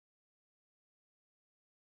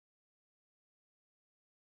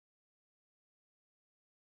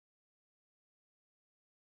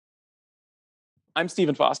I'm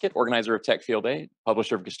Stephen Foskett, organizer of Tech Field Day,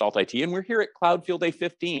 publisher of Gestalt IT, and we're here at Cloud Field Day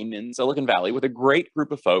 15 in Silicon Valley with a great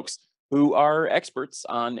group of folks who are experts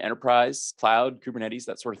on enterprise, cloud, Kubernetes,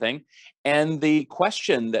 that sort of thing. And the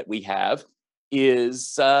question that we have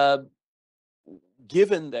is,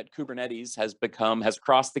 given that Kubernetes has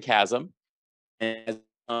crossed the chasm and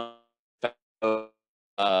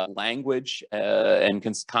language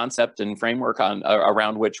and concept and framework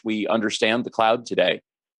around which we understand the cloud today,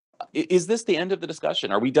 is this the end of the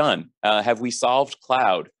discussion? Are we done? Have we solved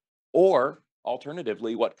cloud? Or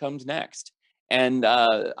alternatively, what comes next? And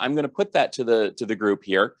I'm going to put that to the group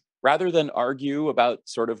here, rather than argue about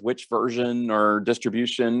sort of which version or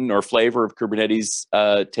distribution or flavor of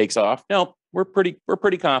Kubernetes takes off. No, we're pretty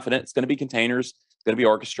confident it's going to be containers, it's going to be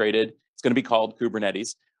orchestrated, it's going to be called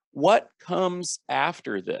Kubernetes. What comes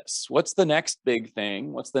after this? What's the next big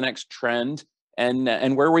thing? What's the next trend?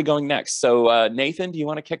 And where are we going next? So Nathan, do you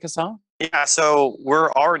want to kick us off? Yeah, so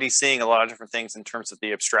we're already seeing a lot of different things in terms of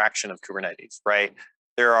the abstraction of Kubernetes, right?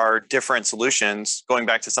 There are different solutions, going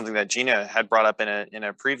back to something that Gina had brought up in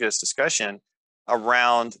a previous discussion,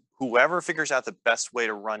 around whoever figures out the best way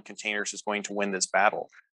to run containers is going to win this battle.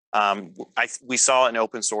 We saw in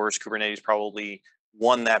open source, Kubernetes probably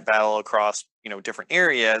won that battle across different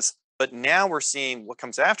areas, but now we're seeing what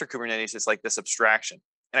comes after Kubernetes is like this abstraction.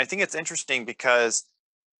 And I think it's interesting because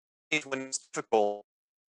when it's difficult,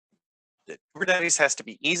 Kubernetes has to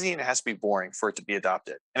be easy and it has to be boring for it to be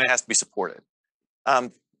adopted, and it has to be supported.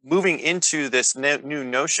 Moving into this new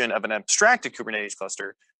notion of an abstracted Kubernetes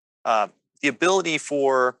cluster, the ability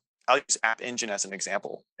for, I'll use App Engine as an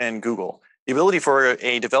example, and Google, the ability for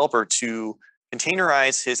a developer to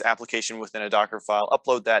containerize his application within a Docker file,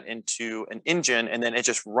 upload that into an engine, and then it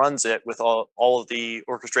just runs it with all of the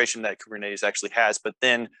orchestration that Kubernetes actually has, but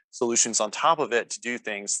then solutions on top of it to do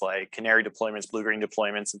things like canary deployments, blue-green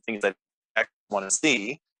deployments, and things that I want to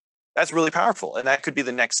see. That's really powerful. And that could be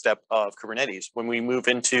the next step of Kubernetes. When we move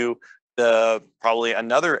into probably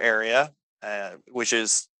another area, which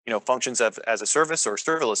is functions as a service or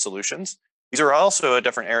serverless solutions, these are also a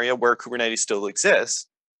different area where Kubernetes still exists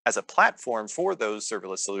as a platform for those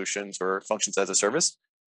serverless solutions or functions as a service.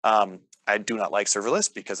 I do not like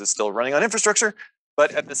serverless because it's still running on infrastructure,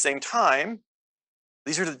 but at the same time,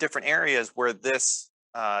 these are the different areas where this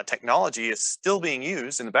technology is still being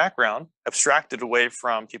used in the background, abstracted away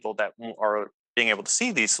from people that are being able to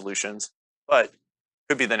see these solutions, but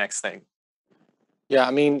could be the next thing. Yeah, I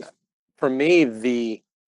mean, for me,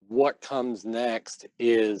 what comes next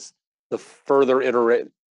is the further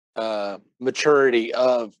maturity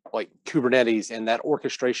of like Kubernetes and that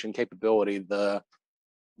orchestration capability. The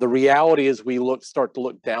reality is we start to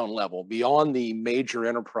look down level beyond the major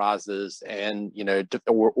enterprises and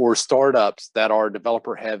or startups that are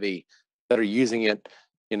developer heavy that are using it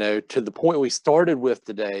to the point we started with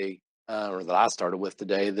today, or that I started with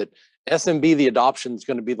today, that SMB, the adoption is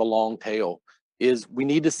going to be the long tail. Is we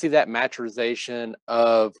need to see that maturization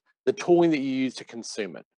of the tooling that you use to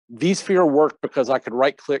consume it. vSphere worked because I could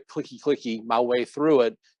clicky my way through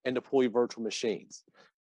it and deploy virtual machines.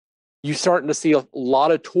 You're starting to see a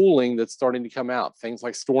lot of tooling that's starting to come out. Things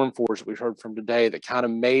like Stormforge that we've heard from today that kind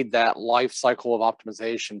of made that life cycle of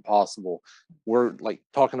optimization possible. We're like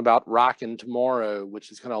talking about Rockin' tomorrow,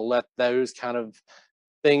 which is going to let those kind of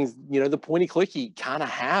things, the pointy clicky kind of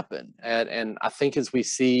happen. And I think as we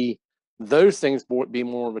see those things be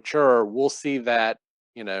more mature, we'll see that,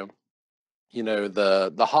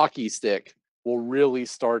 the hockey stick will really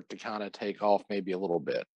start to kind of take off maybe a little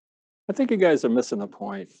bit. I think you guys are missing the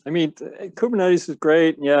point. I mean, Kubernetes is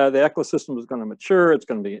great. Yeah, the ecosystem is going to mature. It's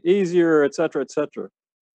going to be easier, et cetera, et cetera.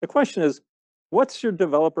 The question is, what's your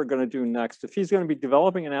developer going to do next? If he's going to be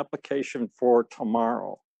developing an application for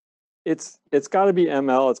tomorrow, it's got to be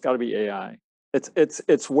ML. It's got to be AI.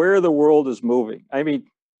 It's where the world is moving. I mean,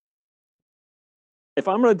 if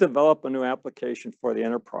I'm going to develop a new application for the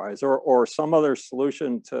enterprise or some other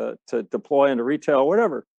solution to deploy into retail,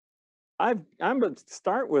 whatever, I'm going to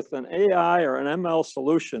start with an AI or an ML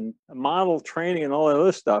solution, a model training, and all that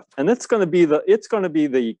other stuff, and it's going to be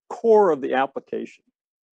the core of the application.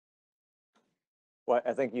 Well,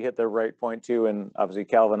 I think you hit the right point too, and obviously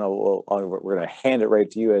Calvin, we're going to hand it right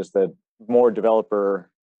to you as the more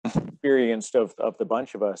developer experienced of the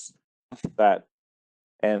bunch of us.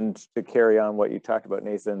 And to carry on what you talked about,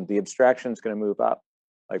 Nathan, the abstraction is going to move up.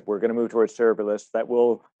 Like we're going to move towards serverless. That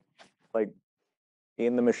will, like,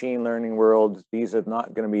 in the machine learning world, these are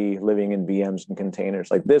not going to be living in VMs and containers.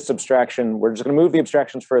 Like this abstraction, we're just going to move the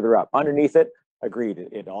abstractions further up. Underneath it, agreed,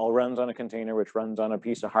 it all runs on a container, which runs on a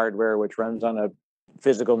piece of hardware, which runs on a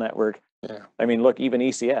physical network. Yeah. I mean, look, even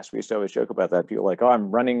ECS, we used to always joke about that. People are like, oh,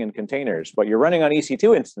 I'm running in containers, but you're running on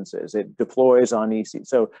EC2 instances. It deploys on EC.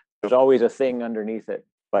 So there's always a thing underneath it.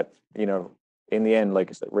 But, you know, in the end,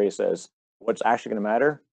 like Ray says, what's actually going to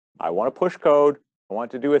matter? I want to push code. I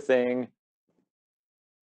want to do a thing.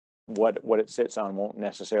 What it sits on won't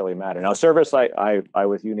necessarily matter. Now, serverless, I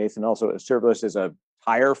with you, Nathan, also, serverless is a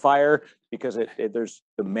tire fire because there's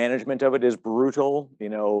the management of it is brutal, you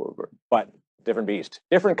know, but different beast,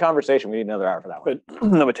 different conversation. We need another hour for that one. But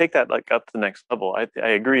no, but take that like up to the next level. I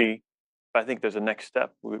agree. But I think there's a next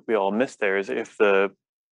step we all miss there is if the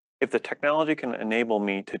technology can enable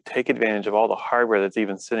me to take advantage of all the hardware that's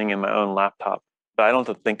even sitting in my own laptop, but I don't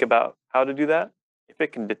have to think about how to do that. If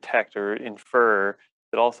it can detect or infer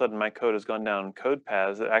that all of a sudden my code has gone down code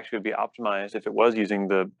paths that actually would be optimized if it was using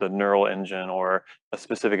the neural engine or a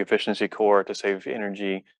specific efficiency core to save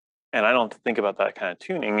energy. And I don't have to think about that kind of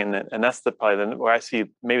tuning. And that's probably where I see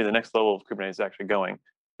maybe the next level of Kubernetes actually going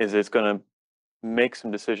is it's going to make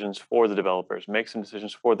some decisions for the developers, make some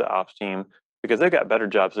decisions for the ops team, because they've got better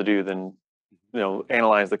jobs to do than, you know,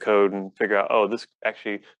 analyze the code and figure out, oh, this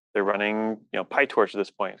actually, they're running, you know, PyTorch at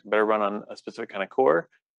this point. It's better run on a specific kind of core.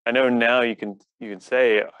 I know now you can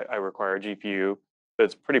say I require a GPU, but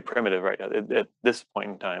it's pretty primitive right now at this point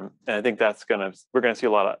in time. And I think we're gonna see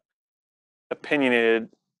a lot of opinionated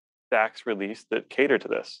stacks released that cater to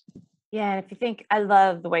this. Yeah, and if you think, I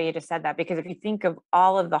love the way you just said that, because if you think of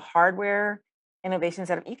all of the hardware innovations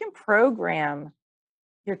that you can program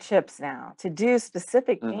your chips now to do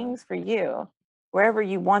specific things for you wherever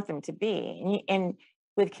you want them to be. And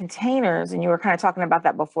with containers, and you were kind of talking about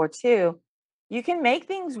that before too, you can make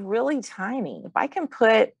things really tiny. If I can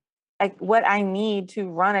put like what I need to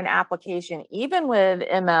run an application, even with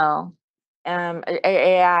ML,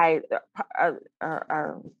 AI,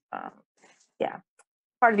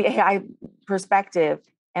 part of the AI perspective,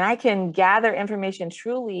 and I can gather information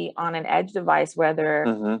truly on an edge device,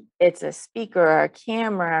 whether it's a speaker or a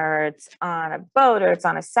camera, or it's on a boat, or it's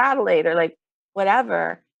on a satellite, or like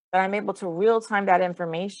whatever, but I'm able to real time that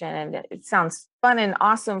information. And it sounds fun and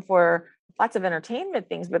awesome for lots of entertainment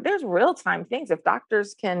things, but there's real time things. If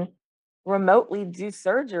doctors can remotely do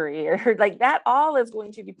surgery or like that, all is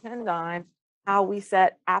going to depend on how we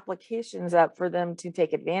set applications up for them to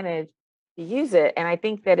take advantage to use it. And I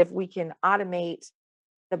think that if we can automate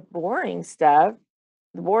the boring stuff,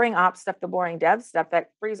 the boring ops stuff, the boring dev stuff,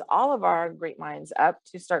 that frees all of our great minds up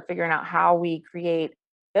to start figuring out how we create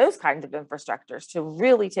those kinds of infrastructures to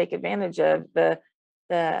really take advantage of the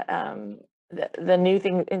new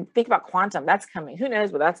thing. And think about quantum, that's coming. Who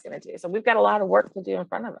knows what that's going to do? So we've got a lot of work to do in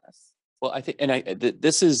front of us. Well, I think, and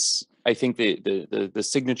this is, I think the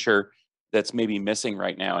signature that's maybe missing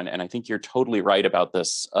right now, and I think you're totally right about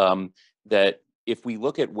this. That if we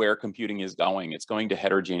look at where computing is going, it's going to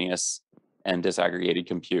heterogeneous and disaggregated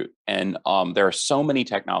compute. And there are so many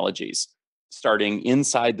technologies starting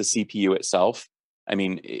inside the CPU itself. I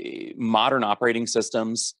mean, modern operating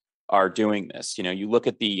systems are doing this. You know, you look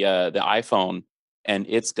at the iPhone, and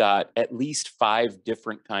it's got at least 5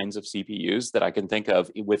 different kinds of CPUs that I can think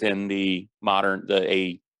of within the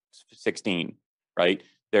A16, right?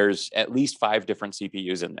 There's at least 5 different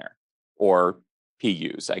CPUs in there, or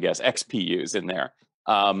PUs, I guess, XPUs in there.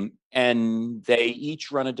 And they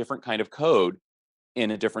each run a different kind of code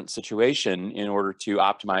in a different situation in order to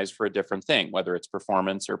optimize for a different thing, whether it's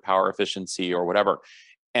performance or power efficiency or whatever.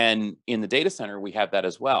 And in the data center, we have that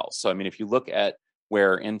as well. So, I mean, if you look at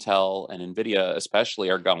where Intel and NVIDIA especially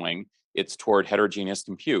are going, it's toward heterogeneous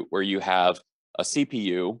compute, where you have a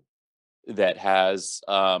CPU that has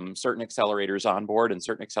certain accelerators on board and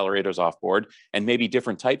certain accelerators off board, and maybe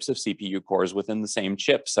different types of CPU cores within the same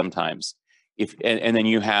chip sometimes. And then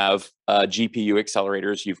you have GPU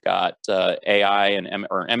accelerators, you've got AI and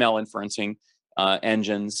ML inferencing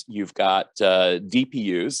engines, you've got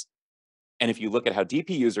DPUs. And if you look at how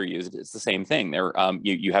DPUs are used, it's the same thing.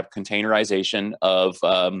 You have containerization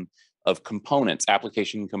of components,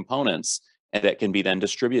 application components, and that can be then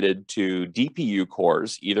distributed to DPU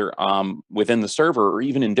cores, either within the server or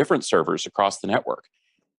even in different servers across the network.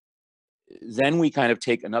 Then we kind of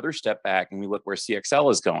take another step back and we look where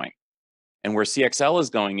CXL is going. And where CXL is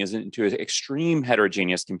going is into an extreme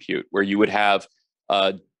heterogeneous compute, where you would have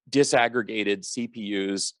disaggregated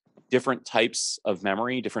CPUs, different types of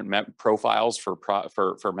memory, different profiles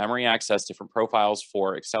for memory access, different profiles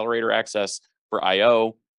for accelerator access, for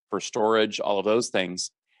I/O, for storage, all of those things.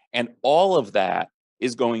 And all of that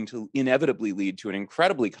is going to inevitably lead to an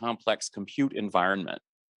incredibly complex compute environment.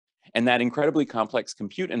 And that incredibly complex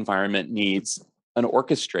compute environment needs an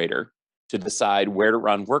orchestrator to decide where to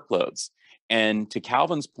run workloads. And to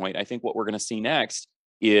Calvin's point, I think what we're going to see next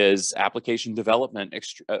is application development,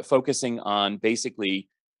 focusing on basically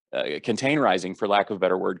containerizing, for lack of a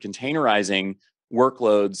better word, containerizing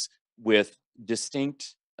workloads with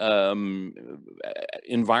distinct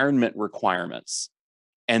environment requirements.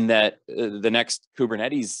 And that the next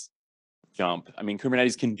Kubernetes jump, I mean,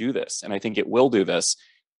 Kubernetes can do this, and I think it will do this,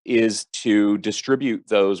 is to distribute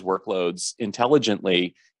those workloads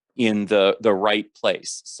intelligently in the right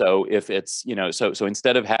place. So if it's, so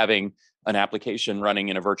instead of having an application running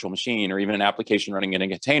in a virtual machine or even an application running in a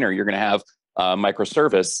container, you're going to have a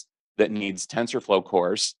microservice that needs TensorFlow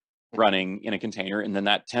cores running in a container, and then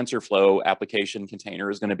that TensorFlow application container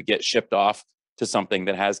is going to get shipped off to something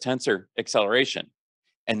that has tensor acceleration.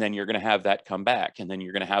 And then you're going to have that come back, and then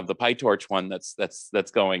you're going to have the PyTorch one that's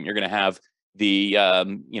going. You're going to have the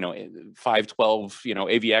 512,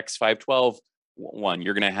 AVX 512 one.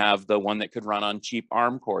 You're going to have the one that could run on cheap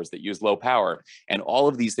ARM cores that use low power, and all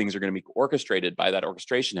of these things are going to be orchestrated by that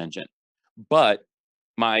orchestration engine. But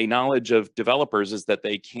my knowledge of developers is that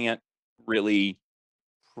they can't really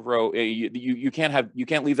you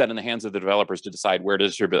can't leave that in the hands of the developers to decide where to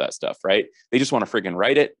distribute that stuff, right? They just want to friggin'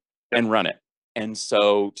 write it and run it. And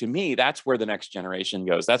so to me, that's where the next generation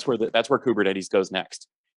goes. That's where Kubernetes goes next,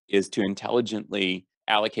 is to intelligently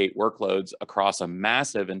allocate workloads across a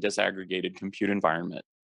massive and disaggregated compute environment.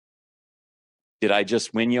 Did I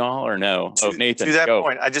just win y'all or no? Nathan, to that go.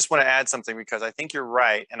 point, I just want to add something, because I think you're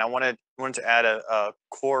right. And I wanted to add a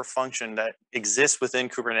core function that exists within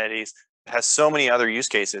Kubernetes that has so many other use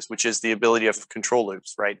cases, which is the ability of control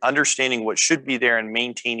loops, right? Understanding what should be there and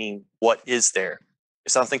maintaining what is there.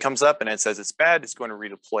 If something comes up and it says it's bad, it's going to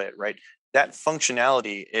redeploy it, right? That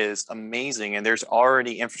functionality is amazing. And there's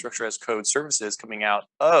already infrastructure as code services coming out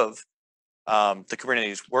of the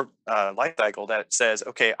Kubernetes work lifecycle that says,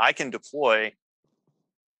 okay, I can deploy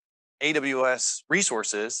AWS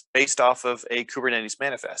resources based off of a Kubernetes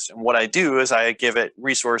manifest. And what I do is I give it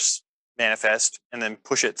resource manifest and then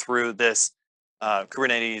push it through this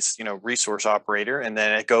Kubernetes, resource operator, and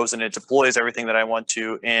then it goes and it deploys everything that I want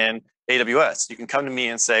to in AWS. You can come to me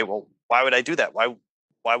and say, well, why would I do that? Why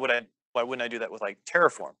wouldn't I do that with like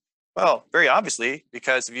Terraform? Well, very obviously,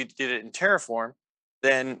 because if you did it in Terraform,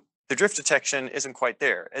 then the drift detection isn't quite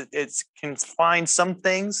there. It can find some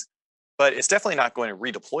things, but it's definitely not going to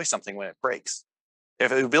redeploy something when it breaks. If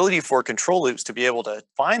the ability for control loops to be able to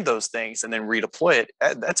find those things and then redeploy it,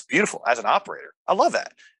 that's beautiful as an operator. I love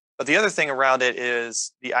that. But the other thing around it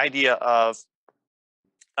is the idea of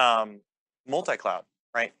multi-cloud,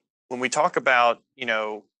 right? When we talk about,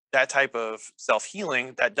 that type of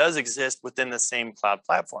self-healing, that does exist within the same cloud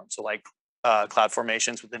platform. So like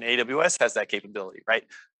CloudFormations within AWS has that capability, right?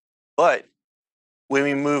 But when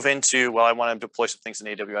we move into, well, I want to deploy some things in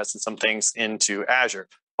AWS and some things into Azure,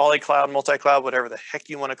 polycloud, multi-cloud, whatever the heck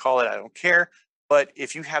you want to call it, I don't care. But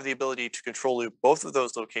if you have the ability to control loop both of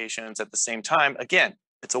those locations at the same time, again,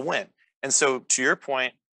 it's a win. And so to your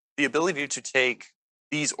point, the ability to take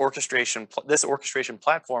this orchestration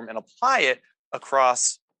platform and apply it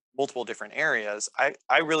across multiple different areas, I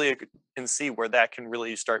really can see where that can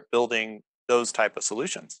really start building those type of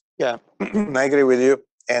solutions. Yeah, I agree with you.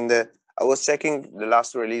 And I was checking the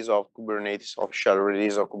last release of Kubernetes, official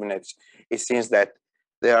release of Kubernetes. It seems that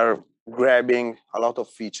they are grabbing a lot of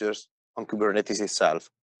features on Kubernetes itself.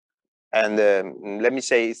 And let me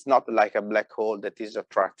say, it's not like a black hole that is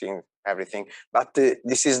attracting everything, but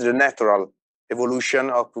this is the natural evolution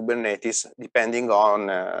of Kubernetes, depending on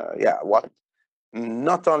what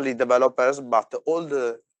not only developers, but all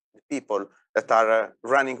the people that are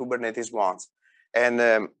running Kubernetes wants. And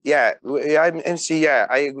I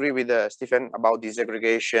agree with Stephen about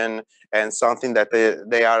disaggregation and something that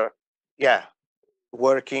they are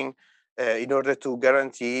working in order to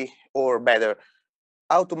guarantee, or better,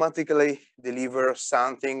 automatically deliver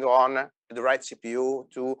something on the right CPU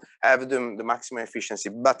to have the maximum efficiency.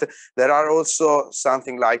 But there are also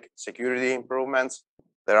something like security improvements.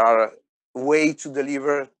 There are way to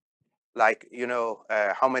deliver, like,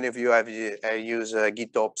 how many of you have used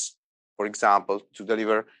GitOps, for example, to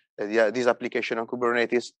deliver this application on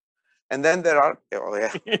Kubernetes? And then there are,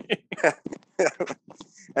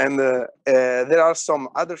 and there are some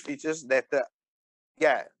other features that,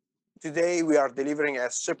 today we are delivering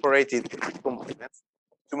as separated components.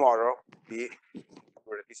 Tomorrow, the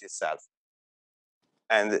Kubernetes itself.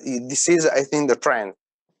 And this is, I think, the trend.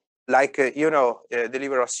 Like,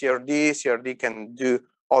 deliver a CRD. CRD can do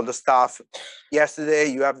all the stuff. Yesterday,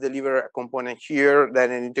 you have delivered a component here,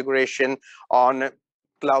 then an integration on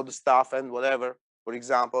cloud stuff and whatever, for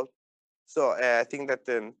example. So I think that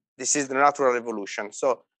this is the natural evolution.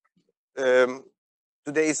 So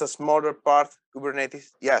today is a smaller part,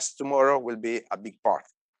 Kubernetes. Yes, tomorrow will be a big part.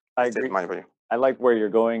 I That's it, agree. my opinion. I like where you're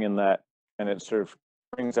going in that, and it sort of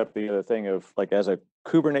brings up the other thing of like as a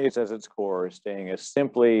Kubernetes as its core is staying as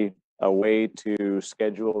simply a way to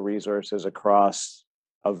schedule resources across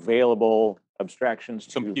available abstractions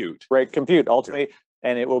to Compute. right compute ultimately,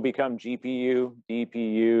 and it will become GPU,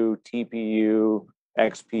 DPU, TPU,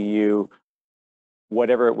 XPU,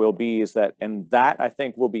 whatever it will be is that, and that I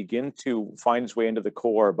think will begin to find its way into the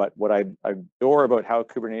core. But what I adore about how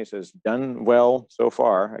Kubernetes has done well so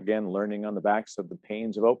far, again, learning on the backs of the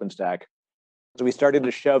pains of OpenStack, so we started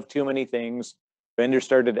to shove too many things. Vendors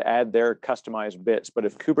started to add their customized bits. But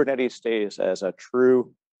if Kubernetes stays as a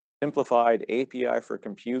true simplified API for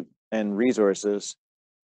compute and resources,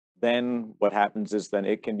 then what happens is then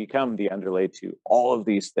it can become the underlay to all of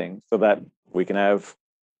these things so that we can have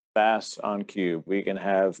FAS on Cube, we can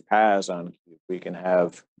have PaaS on Cube, we can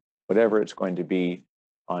have whatever it's going to be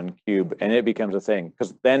on Cube, and it becomes a thing.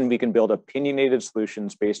 Because then we can build opinionated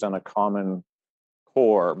solutions based on a common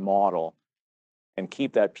core model and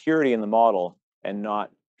keep that purity in the model and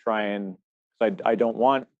not try and, I don't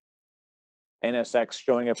want NSX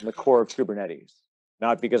showing up in the core of Kubernetes,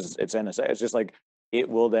 not because it's NSX, it's just like, it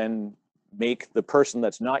will then make the person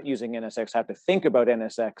that's not using NSX have to think about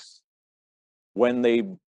NSX when they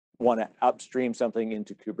want to upstream something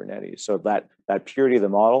into Kubernetes. So that purity of the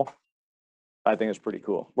model, I think is pretty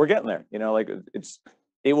cool. We're getting there, you know, like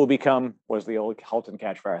it will become, was the old halt and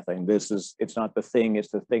catch fire thing. It's not the thing,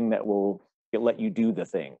 it's the thing that will let you do the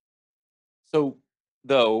thing. So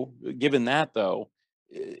though, given that though,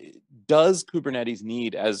 does Kubernetes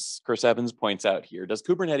need, as Chris Evans points out here, does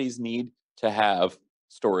Kubernetes need to have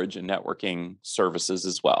storage and networking services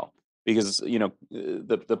as well? Because, you know,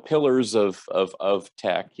 the pillars of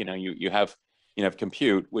tech, you know, you have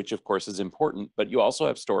compute, which of course is important, but you also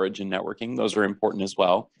have storage and networking. Those are important as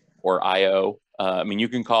well, or IO. I mean, you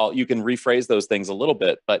can rephrase those things a little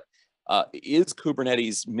bit, but is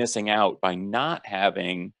Kubernetes missing out by not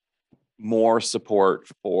having more support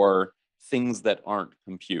for things that aren't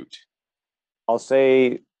compute? I'll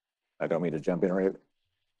say, I don't mean to jump in right.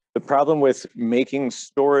 The problem with making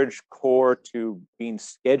storage core to being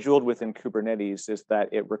scheduled within Kubernetes is that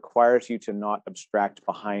it requires you to not abstract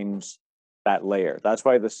behind that layer. That's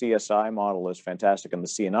why the CSI model is fantastic and the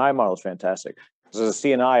CNI model is fantastic. Because as a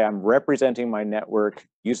CNI, I'm representing my network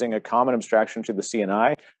using a common abstraction to the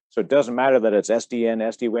CNI. So it doesn't matter that it's SDN,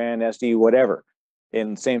 SD-WAN, SD, whatever.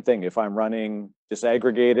 And same thing, if I'm running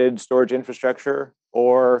disaggregated storage infrastructure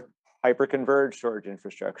or hyper-converged storage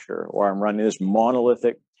infrastructure, or I'm running this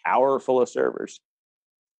monolithic tower full of servers,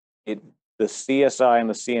 the CSI and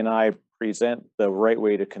the CNI present the right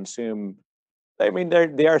way to consume. I mean,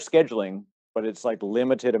 they are scheduling, but it's like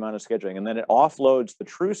limited amount of scheduling. And then it offloads the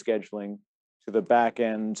true scheduling to the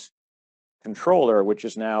back-end controller, which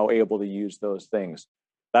is now able to use those things.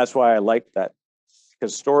 That's why I like that,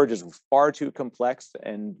 because storage is far too complex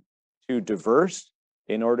and too diverse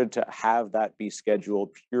in order to have that be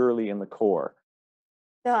scheduled purely in the core.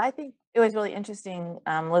 So I think it was really interesting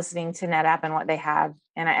listening to NetApp and what they have.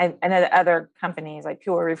 And I know that other companies like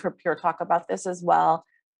Pure talk about this as well,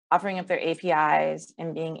 offering up their APIs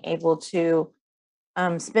and being able to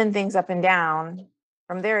spin things up and down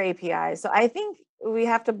from their APIs. So I think we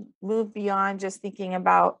have to move beyond just thinking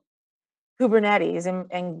about Kubernetes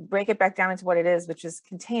and break it back down into what it is, which is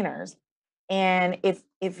containers. And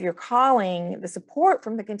if you're calling the support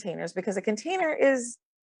from the containers, because a container is,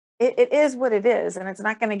 it is what it is, and it's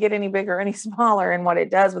not going to get any bigger, any smaller in what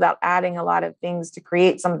it does without adding a lot of things to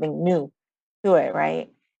create something new to it,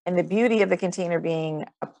 right? And the beauty of the container being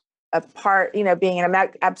a part, you know, being an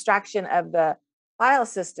abstraction of the file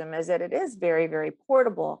system is that it is very, very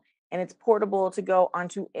portable, and it's portable to go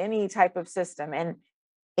onto any type of system, and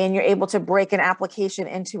you're able to break an application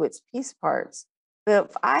into its piece parts. But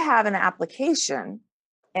if I have an application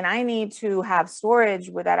and I need to have storage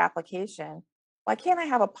with that application, why can't I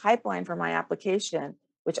have a pipeline for my application,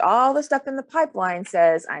 which all the stuff in the pipeline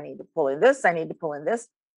says, I need to pull in this, I need to pull in this.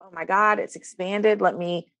 Oh my God, it's expanded. Let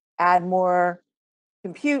me add more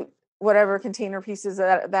compute, whatever container pieces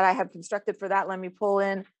that I have constructed for that. Let me pull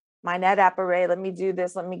in my NetApp array. Let me do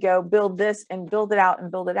this. Let me go build this and build it out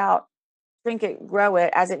and build it out. Shrink it, grow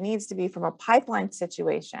it as it needs to be from a pipeline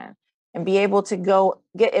situation, and be able to go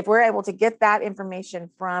get, if we're able to get that information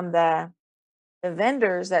from the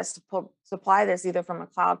vendors that supply this, either from a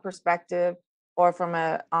cloud perspective or from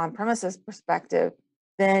a on-premises perspective,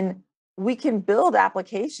 then we can build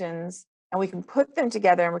applications and we can put them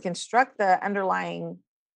together and we construct the underlying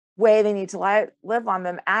way they need to live on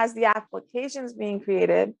them as the application's being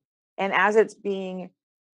created and as it's being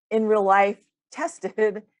in real life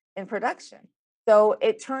tested in production. So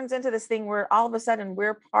it turns into this thing where all of a sudden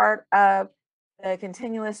we're part of the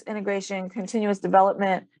continuous integration, continuous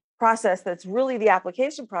development process that's really the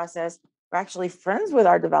application process. We're actually friends with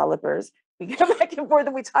our developers. We go back and forth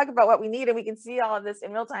and we talk about what we need, and we can see all of this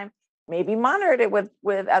in real time, maybe monitor it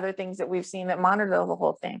with other things that we've seen that monitor the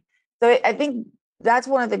whole thing. So I think that's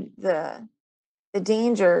one of the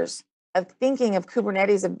dangers of thinking of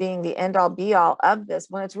Kubernetes of being the end all be all of this,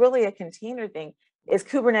 when it's really a container thing. Is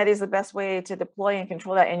Kubernetes the best way to deploy and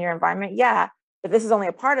control that in your environment? Yeah, but this is only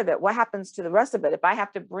a part of it. What happens to the rest of it? If I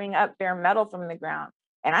have to bring up bare metal from the ground,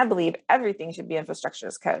 and I believe everything should be infrastructure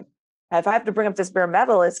as code. If I have to bring up this bare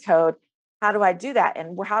metal as code, how do I do that?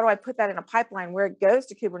 And how do I put that in a pipeline where it goes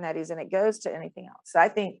to Kubernetes and it goes to anything else? So I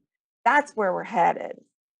think that's where we're headed.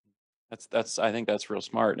 I think that's real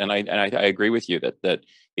smart, and I agree with you that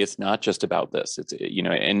it's not just about this. It's, you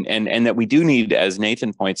know, and that we do need, as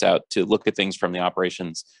Nathan points out, to look at things from the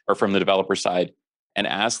operations or from the developer side and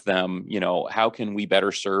ask them, you know, how can we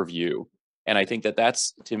better serve you? And I think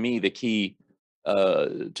that's, to me, the key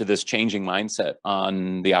to this changing mindset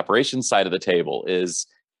on the operations side of the table is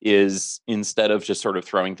instead of just sort of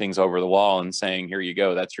throwing things over the wall and saying, here you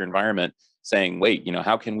go, that's your environment, saying, wait, you know,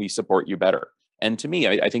 how can we support you better? And to me,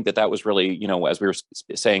 I think that was really, you know, as we were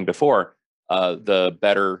saying before, the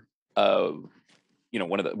better, you know,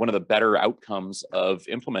 one of the better outcomes of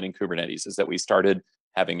implementing Kubernetes is that we started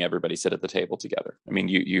having everybody sit at the table together. I mean,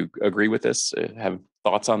 you agree with this? Have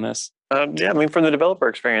thoughts on this? Yeah, I mean, from the developer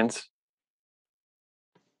experience,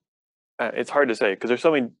 it's hard to say because there's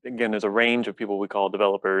so many. Again, there's a range of people we call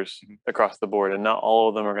developers across the board, and not all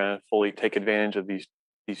of them are going to fully take advantage of these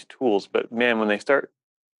tools. But man, when they start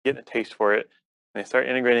getting a taste for it, and they start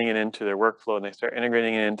integrating it into their workflow, and they start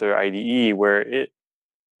integrating it into their IDE, where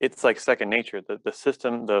it's like second nature. The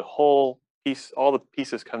system, the whole piece, all the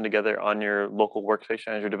pieces come together on your local workstation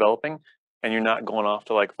as you're developing, and you're not going off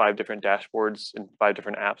to like 5 different dashboards and 5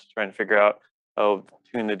 different apps trying to figure out, oh,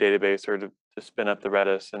 tune the database or to spin up the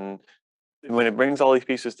Redis. And when it brings all these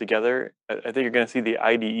pieces together, I think you're going to see the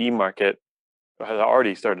IDE market has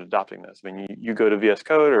already started adopting this. I mean, you go to VS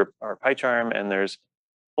Code or PyCharm, and there's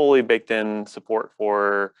fully baked in support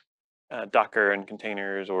for Docker and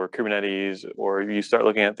containers or Kubernetes, or you start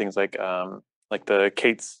looking at things like the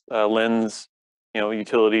Kate's Lens, you know,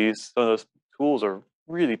 utilities. Some of those tools are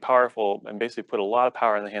really powerful and basically put a lot of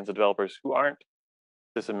power in the hands of developers who aren't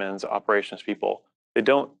sysadmins, operations people. They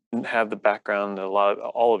don't have the background that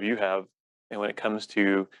all of you have, and when it comes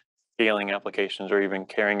to scaling applications or even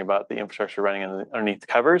caring about the infrastructure running underneath the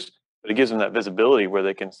covers. But it gives them that visibility where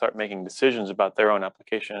they can start making decisions about their own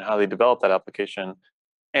application and how they develop that application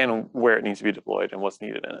and where it needs to be deployed and what's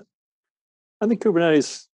needed in it. I think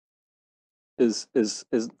Kubernetes is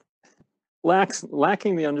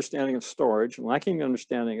lacking the understanding of storage, lacking the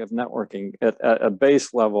understanding of networking at a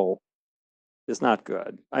base level is not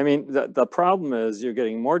good. I mean, the problem is you're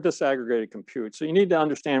getting more disaggregated compute. So you need to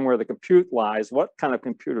understand where the compute lies, what kind of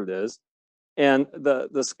compute it is, and the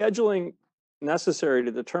scheduling necessary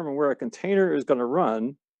to determine where a container is going to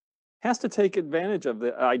run has to take advantage of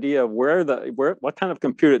the idea of what kind of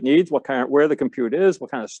compute it needs, where the compute is,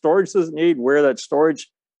 what kind of storage does it need, where that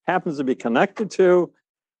storage happens to be connected to,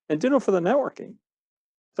 and do it for the networking.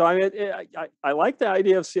 So I mean, I like the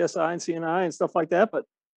idea of CSI and CNI and stuff like that, but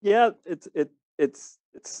yeah, it's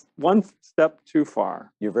one step too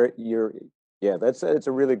far. Yeah, it's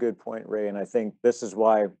a really good point, Ray, and I think this is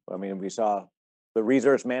why, I mean, we saw the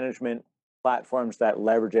resource management platforms that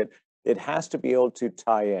leverage it. It has to be able to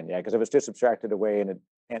tie in, yeah, because if it's just abstracted away and it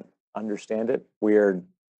can't understand it, we're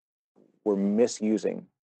misusing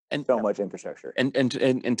so much infrastructure. And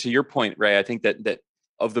to your point, Ray, I think that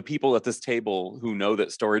of the people at this table who know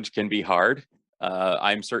that storage can be hard,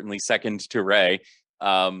 I'm certainly second to Ray.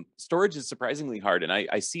 Storage is surprisingly hard, and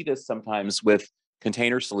I see this sometimes with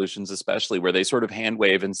container solutions, especially where they sort of hand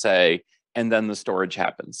wave and say, and then the storage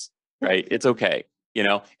happens, right? It's okay. You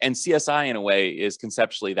know, and CSI in a way is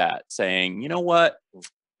conceptually that, saying, you know what,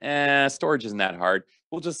 storage isn't that hard.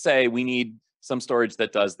 We'll just say we need some storage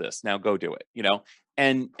that does this. Now go do it, you know,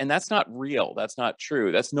 and that's not real. That's not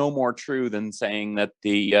true. That's no more true than saying that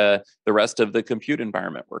the rest of the compute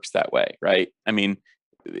environment works that way, right? I mean,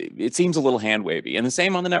 it seems a little hand wavy. And the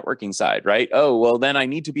same on the networking side, right? Oh, well, then I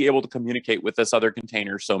need to be able to communicate with this other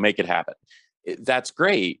container, so make it happen. That's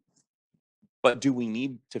great. But do we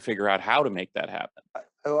need to figure out how to make that happen?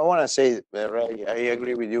 I want to say, Ray, I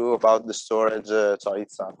agree with you about the storage. So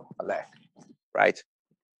it's a lack, right?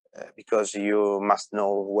 Because you must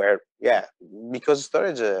know where, because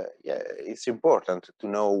storage, it's important to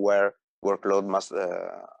know where workload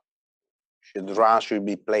should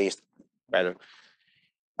be placed. better.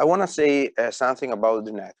 I want to say something about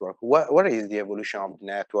the network. What is the evolution of the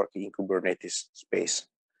network in Kubernetes space?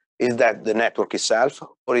 Is that the network itself,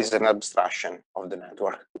 or is it an abstraction of the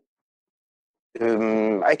network?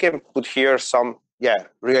 I can put here some,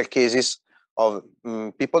 real cases of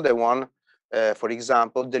people that want, for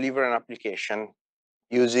example, deliver an application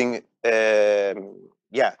using, the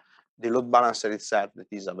load balancer itself that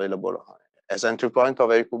is available as entry point of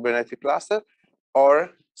a Kubernetes cluster, or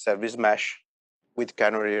service mesh with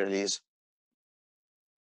canary release.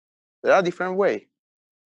 There are different ways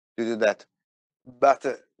to do that, but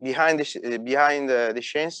behind the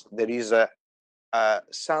scenes there is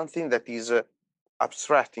something that is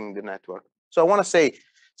abstracting the network. So I want to say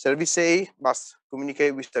service A must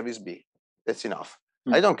communicate with service B. That's enough.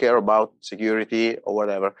 I don't care about security or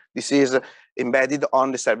whatever. This is embedded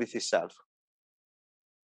on the service itself.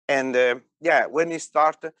 And when you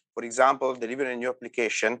start, for example, delivering a new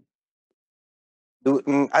application,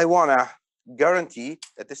 I want to guarantee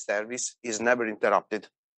that the service is never interrupted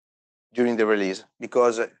during the release,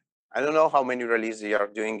 because I don't know how many releases you are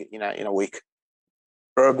doing in a week.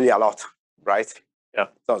 Probably a lot, right? Yeah.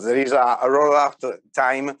 So there is a rollout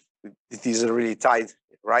time. It is really tight,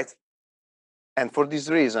 right? And for this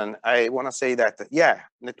reason, I want to say that,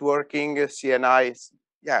 networking, CNI,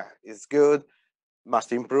 is good,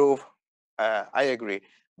 must improve. I agree.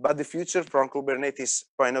 But the future from Kubernetes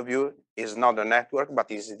point of view is not the network, but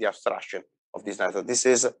is the abstraction of this network. This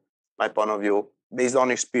is my point of view based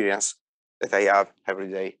on experience that I have every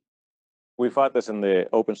day. We fought this in the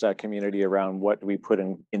OpenStack community around what do we put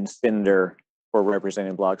in Cinder for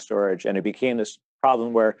representing block storage. And it became this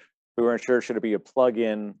problem where we weren't sure, should it be a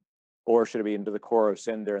plugin or should it be into the core of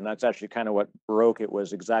Cinder? And that's actually kind of what broke it,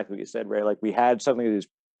 was exactly what you said, Ray. Like, we had something of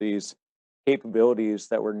these capabilities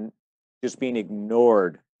that were just being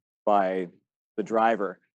ignored by the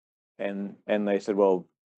driver. And they said, well,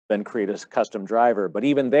 then create a custom driver. But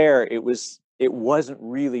even there, it wasn't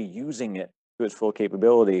really using it to its full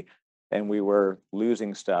capability. And we were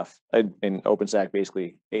losing stuff. And OpenStack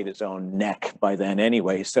basically ate its own neck by then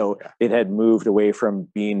anyway. So it had moved away from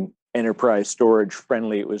being enterprise storage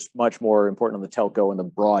friendly. It was much more important on the telco and the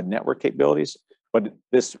broad network capabilities. But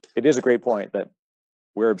it is a great point that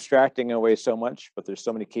we're abstracting away so much, but there's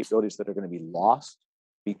so many capabilities that are going to be lost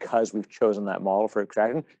because we've chosen that model for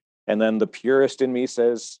abstraction. And then the purist in me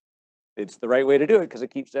says it's the right way to do it because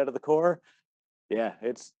it keeps it out of the core. Yeah,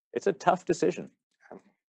 it's a tough decision.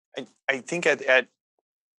 I think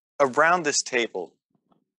around this table,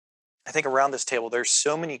 there's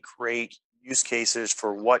so many great use cases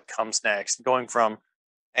for what comes next, going from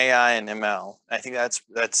AI and ML. I think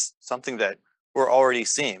that's something that we're already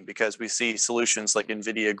seeing, because we see solutions like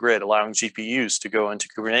NVIDIA Grid allowing GPUs to go into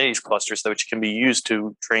Kubernetes clusters, which can be used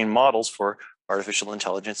to train models for artificial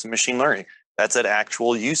intelligence and machine learning. That's an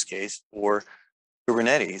actual use case for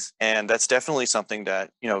Kubernetes. And that's definitely something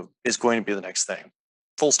that, is going to be the next thing.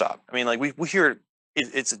 Full stop. I mean, like we hear,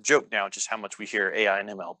 it's a joke now just how much we hear AI and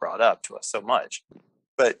ML brought up to us so much.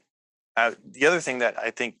 But the other thing that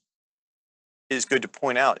I think is good to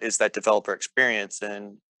point out is that developer experience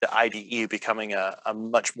and the IDE becoming a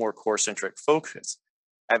much more core-centric focus.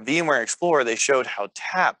 At VMware Explorer, they showed how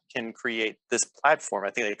TAP can create this platform.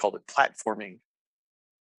 I think they called it platforming.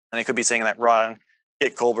 And I could be saying that wrong.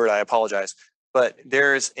 Hit Colbert, I apologize. But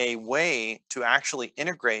there's a way to actually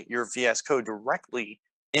integrate your VS Code directly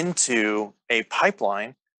into a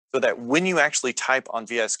pipeline so that when you actually type on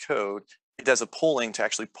VS Code, it does a pulling to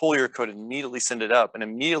actually pull your code and immediately send it up and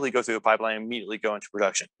immediately go through a pipeline and immediately go into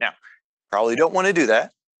production. Now, probably don't want to do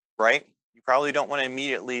that, right? You probably don't want to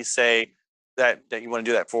immediately say that you want to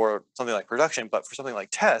do that for something like production, but for something like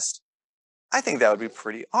test, I think that would be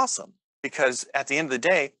pretty awesome, because at the end of the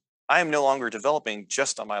day, I am no longer developing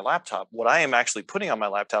just on my laptop. What I am actually putting on my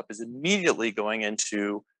laptop is immediately going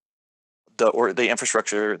into the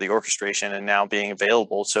infrastructure, the orchestration, and now being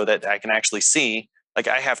available so that I can actually see, like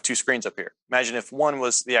I have two screens up here. Imagine if one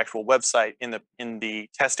was the actual website in the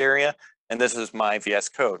test area, and this is my VS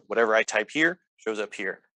Code. Whatever I type here shows up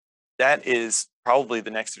here. That is probably the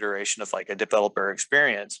next iteration of like a developer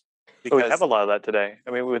experience. So we have a lot of that today.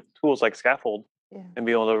 I mean, with tools like Scaffold, and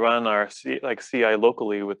be able to run our CI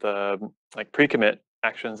locally with like pre-commit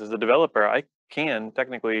actions as a developer, I can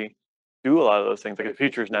technically do a lot of those things, like the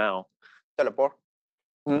features now. Teleport?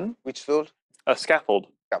 Which tool? A Scaffold.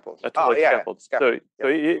 Scaffold. A tool like Scaffold. Scaffold.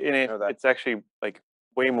 It's actually like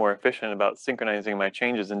way more efficient about synchronizing my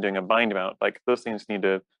changes and doing a bind mount. Like those things need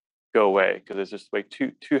to go away because it's just like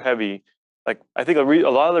too heavy. Like I think a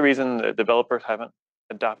lot of the reason that developers haven't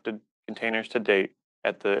adopted containers to date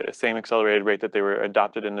at the same accelerated rate that they were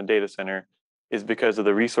adopted in the data center is because of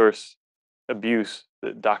the resource abuse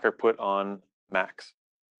that Docker put on Macs.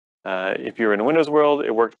 If you were in a Windows world,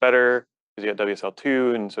 it worked better because you had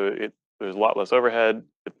WSL2, and so there's a lot less overhead.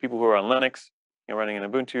 The people who are on Linux, running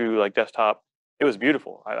an Ubuntu like desktop, it was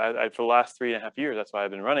beautiful. I for the last 3.5 years, that's why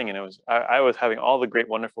I've been running, and I was having all the great,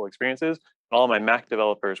 wonderful experiences. And all my Mac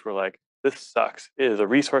developers were like, "This sucks. It is a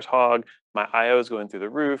resource hog. My I/O is going through the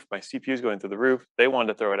roof. My CPU is going through the roof." They wanted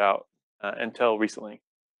to throw it out until recently,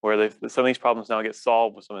 where some of these problems now get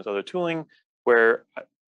solved with some of this other tooling, where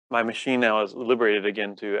my machine now is liberated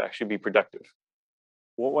again to actually be productive.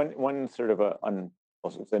 Well, one sort of an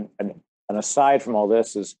aside from all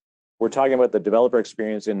this is, we're talking about the developer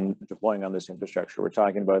experience in deploying on this infrastructure. We're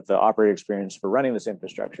talking about the operator experience for running this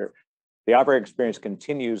infrastructure. The operator experience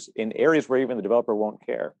continues in areas where even the developer won't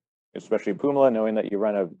care, especially Pumala, knowing that you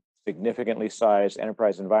run a significantly sized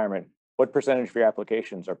enterprise environment. What percentage of your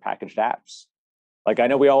applications are packaged apps? Like, I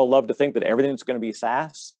know we all love to think that everything's going to be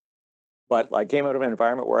SaaS, but I came out of an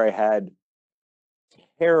environment where I had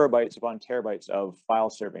terabytes upon terabytes of file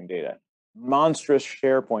serving data, monstrous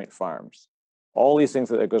SharePoint farms, all these things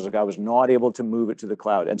that goes like, I was not able to move it to the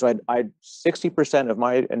cloud. And so I 60% of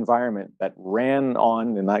my environment that ran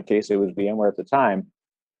on, in that case, it was VMware at the time,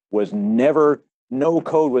 was never, no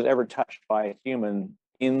code was ever touched by a human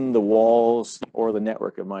in the walls or the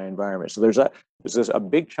network of my environment. So there's a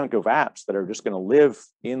big chunk of apps that are just going to live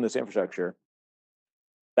in this infrastructure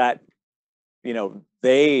that,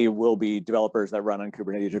 they will be developers that run on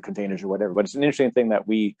Kubernetes or containers or whatever. But it's an interesting thing that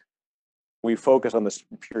we focus on this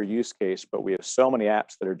pure use case, but we have so many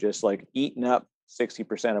apps that are just like eating up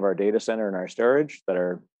 60% of our data center and our storage that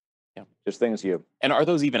are just things you. And are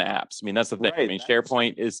those even apps? I mean, that's the thing. Right, I mean,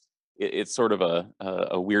 SharePoint it's sort of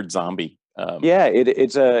a weird zombie. Yeah,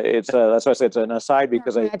 it's that's why I say it's an aside,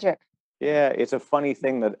 because Magic. it's a funny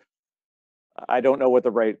thing that I don't know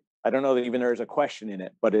I don't know that even there's a question in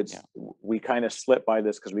it, but we kind of slip by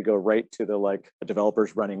this because we go right to the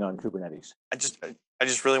developers running on Kubernetes. I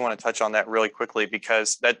just really want to touch on that really quickly,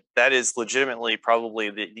 because that is legitimately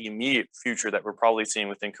probably the immediate future that we're probably seeing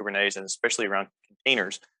within Kubernetes, and especially around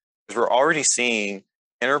containers, because we're already seeing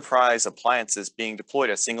enterprise appliances being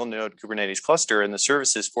deployed, a single node Kubernetes cluster, and the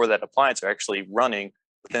services for that appliance are actually running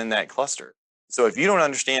within that cluster. So if you don't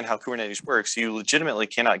understand how Kubernetes works, you legitimately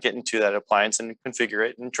cannot get into that appliance and configure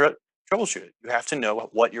it and troubleshoot it. You have to know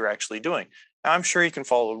what you're actually doing. Now, I'm sure you can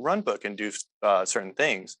follow a runbook and do certain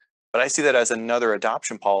things, but I see that as another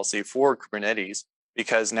adoption policy for Kubernetes,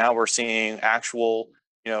 because now we're seeing actual,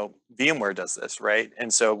 VMware does this, right?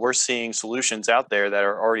 And so we're seeing solutions out there that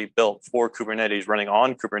are already built for Kubernetes, running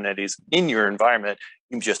on Kubernetes in your environment.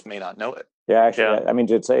 You just may not know it. Yeah, actually, I mean,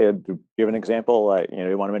 to give an example,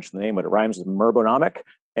 you want to mention the name, but it rhymes with Merbonomic,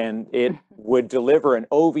 and it would deliver an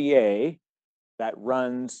OVA that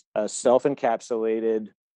runs a self-encapsulated,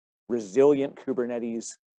 resilient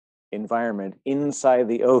Kubernetes environment inside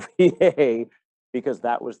the OVA, because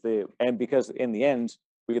because in the end,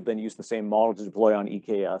 we could then use the same model to deploy on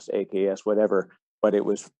EKS, AKS, whatever, but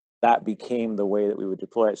that became the way that we would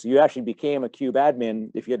deploy it. So you actually became a kube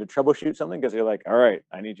admin if you had to troubleshoot something, because you're like, all right,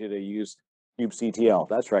 I need you to use kubectl.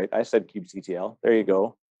 That's right, I said kubectl. There you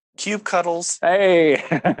go. Kube cuddles. Hey.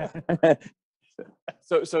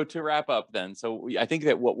 So to wrap up then, so I think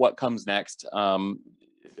that what comes next, I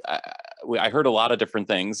heard a lot of different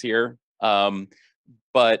things here,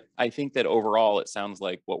 but I think that overall it sounds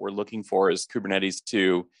like what we're looking for is Kubernetes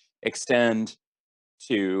to extend,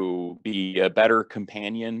 to be a better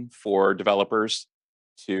companion for developers,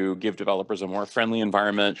 to give developers a more friendly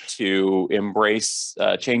environment, to embrace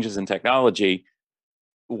changes in technology,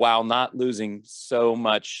 while not losing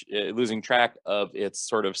track of its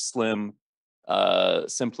sort of slim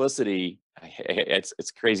simplicity.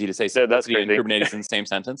 It's crazy to say simplicity and Kubernetes in the same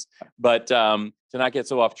sentence, but to not get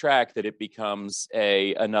so off track that it becomes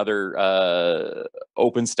another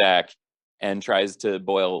OpenStack and tries to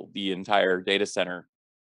boil the entire data center